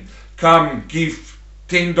saying, come give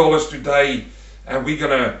 $10 today and we're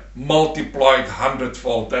going to multiply it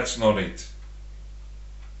 100-fold. That's not it.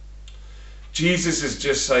 Jesus is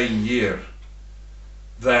just saying here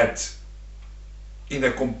that in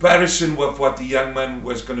a comparison with what the young man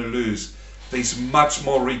was going to lose, there's much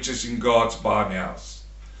more riches in God's barnhouse.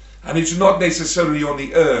 And it's not necessarily on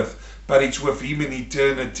the earth, but it's with him in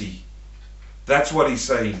eternity. That's what he's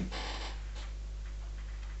saying.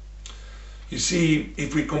 You see,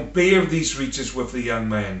 if we compare these riches with the young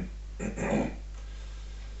man,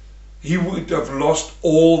 he would have lost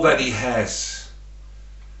all that he has.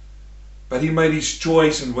 But he made his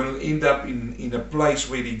choice and will end up in a place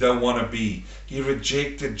where he don't want to be. He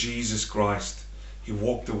rejected Jesus Christ. He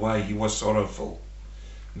walked away. He was sorrowful.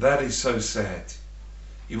 That is so sad.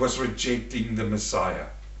 He was rejecting the Messiah.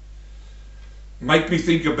 Make me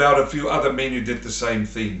think about a few other men who did the same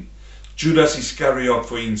thing. Judas Iscariot,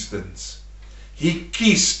 for instance. He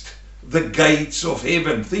kissed the gates of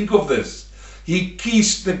heaven. Think of this. He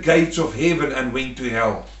kissed the gates of heaven and went to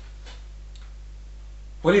hell.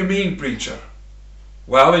 What do you mean, preacher?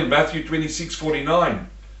 Well, in Matthew 26:49,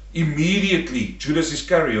 immediately Judas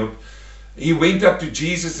Iscariot, he went up to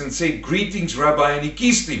Jesus and said, "Greetings, Rabbi," and he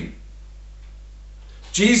kissed him.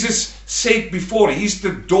 Jesus said before, he's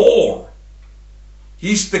the door.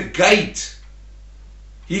 He's the gate.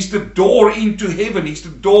 He's the door into heaven. He's the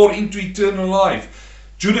door into eternal life.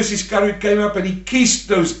 Judas Iscariot came up and he kissed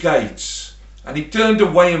those gates. And he turned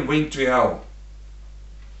away and went to hell.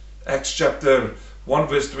 Acts chapter 1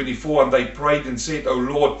 verse 24. And they prayed and said, "O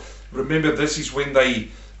Lord," remember this is when they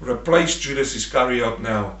replaced Judas Iscariot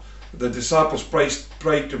now. The disciples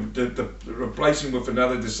prayed to replace him with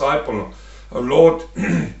another disciple. "O Lord,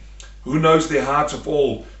 who knows the hearts of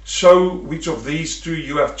all, show which of these two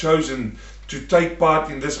you have chosen to take part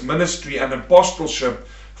in this ministry and apostleship,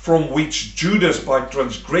 from which Judas by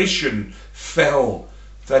transgression fell,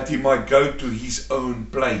 that he might go to his own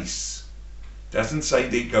place." Doesn't say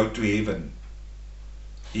they go to heaven.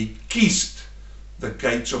 He kissed the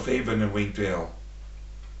gates of heaven and went to hell.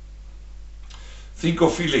 Think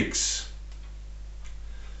of Felix.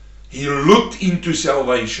 He looked into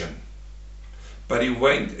salvation, but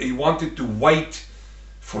he wanted to wait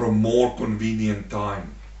for a more convenient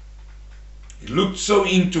time. He looked so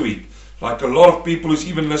into it, like a lot of people who's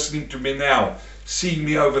even listening to me now, seeing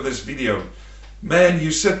me over this video. Man,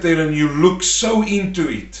 you sit there and you look so into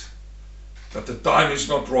it, but the time is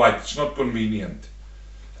not right, it's not convenient.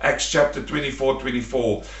 Acts chapter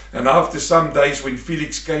 24:24. And after some days, when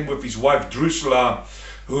Felix came with his wife Drusilla,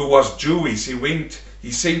 who was Jewish,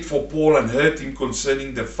 he sent for Paul and heard him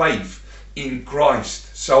concerning the faith in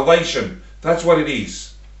Christ. Salvation, that's what it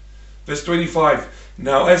is. Verse 25.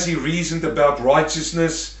 Now as he reasoned about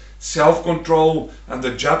righteousness, self-control, and the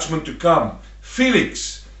judgment to come,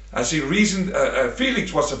 Felix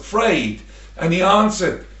was afraid, and he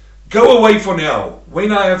answered, "Go away for now.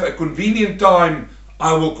 When I have a convenient time,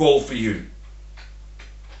 I will call for you."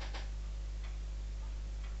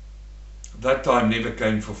 That time never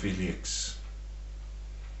came for Felix.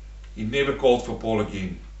 He never called for Paul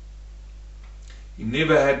again. He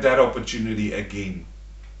never had that opportunity again.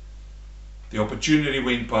 The opportunity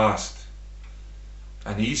went past,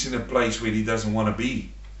 and he's in a place where he doesn't want to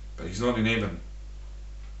be, but he's not in heaven.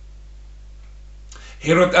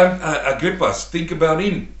 Herod Agrippa, think about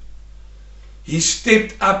him. He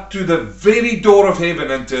stepped up to the very door of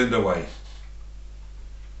heaven and turned away.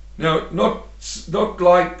 Now, not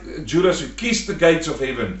like Judas who kissed the gates of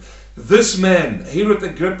heaven. This man, Herod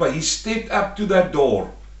Agrippa, he stepped up to that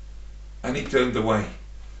door and he turned away.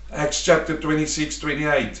 Acts chapter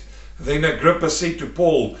 26:28. Then Agrippa said to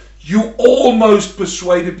Paul, "You almost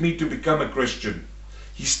persuaded me to become a Christian."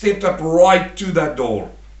 He stepped up right to that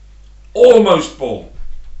door. Almost, Paul.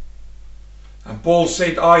 And Paul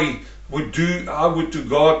said, I would to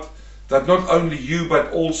God that not only you,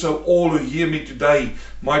 but also all who hear me today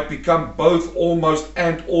might become both almost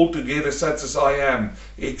and altogether such as I am,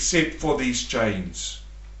 except for these chains.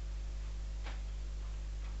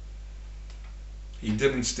 He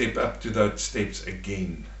didn't step up to those steps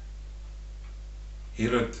again.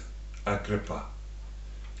 Herod Agrippa,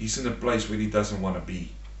 he's in a place where he doesn't want to be.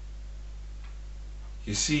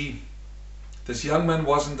 You see, this young man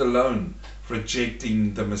wasn't alone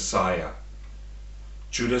rejecting the Messiah.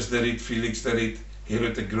 Judas did it, Felix did it,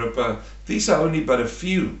 Herod Agrippa. These are only but a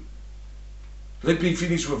few. Let me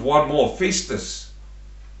finish with one more. Festus.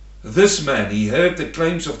 This man, he heard the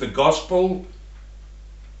claims of the gospel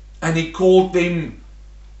and he called them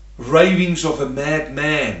ravings of a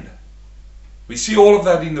madman. We see all of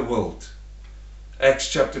that in the world. Acts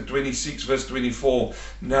chapter 26 verse 24.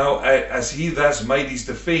 Now as he thus made his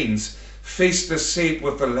defense, Festus said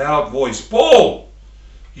with a loud voice, "Paul,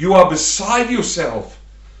 you are beside yourself.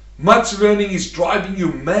 Much learning is driving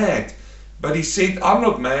you mad." But he said, "I'm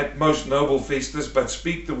not mad, most noble Festus, but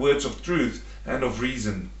speak the words of truth and of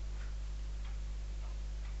reason."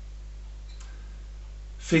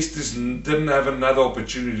 Festus didn't have another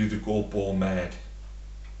opportunity to call Paul mad.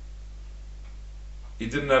 He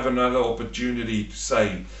didn't have another opportunity to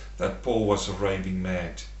say that Paul was raving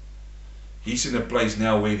mad. He's in a place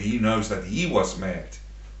now where he knows that he was mad.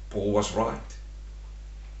 Paul was right.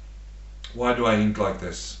 Why do I end like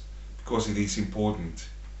this? Because it is important.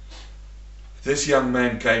 This young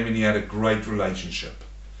man came and he had a great relationship.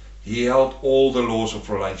 He held all the laws of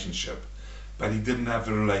relationship, but he didn't have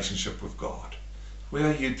a relationship with God. Where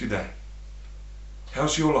are you today?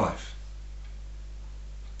 How's your life?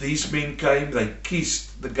 These men came, they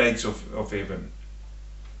kissed the gates of heaven.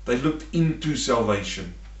 They looked into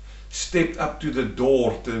salvation, stepped up to the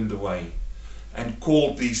door, turned away, and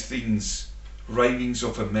called these things ravings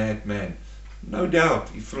of a madman. No doubt,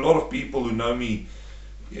 if a lot of people who know me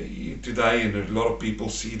today and a lot of people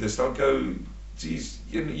see this, they'll go, geez,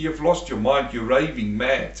 you've lost your mind, you're raving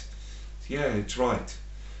mad. Yeah, it's right.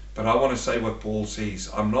 But I want to say what Paul says.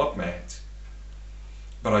 I'm not mad,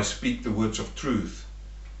 but I speak the words of truth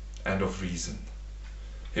and of reason.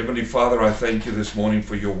 Heavenly Father, I thank you this morning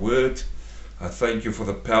for your word. I thank you for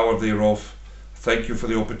the power thereof. Thank you for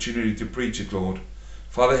the opportunity to preach it, Lord.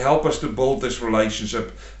 Father, help us to build this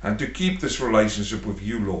relationship and to keep this relationship with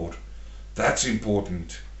you, Lord. That's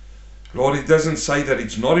important. Lord, it doesn't say that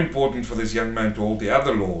it's not important for this young man to hold the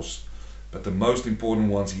other laws, but the most important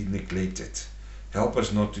ones he neglected. Help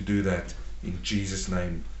us not to do that. In Jesus'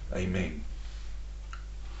 name, amen.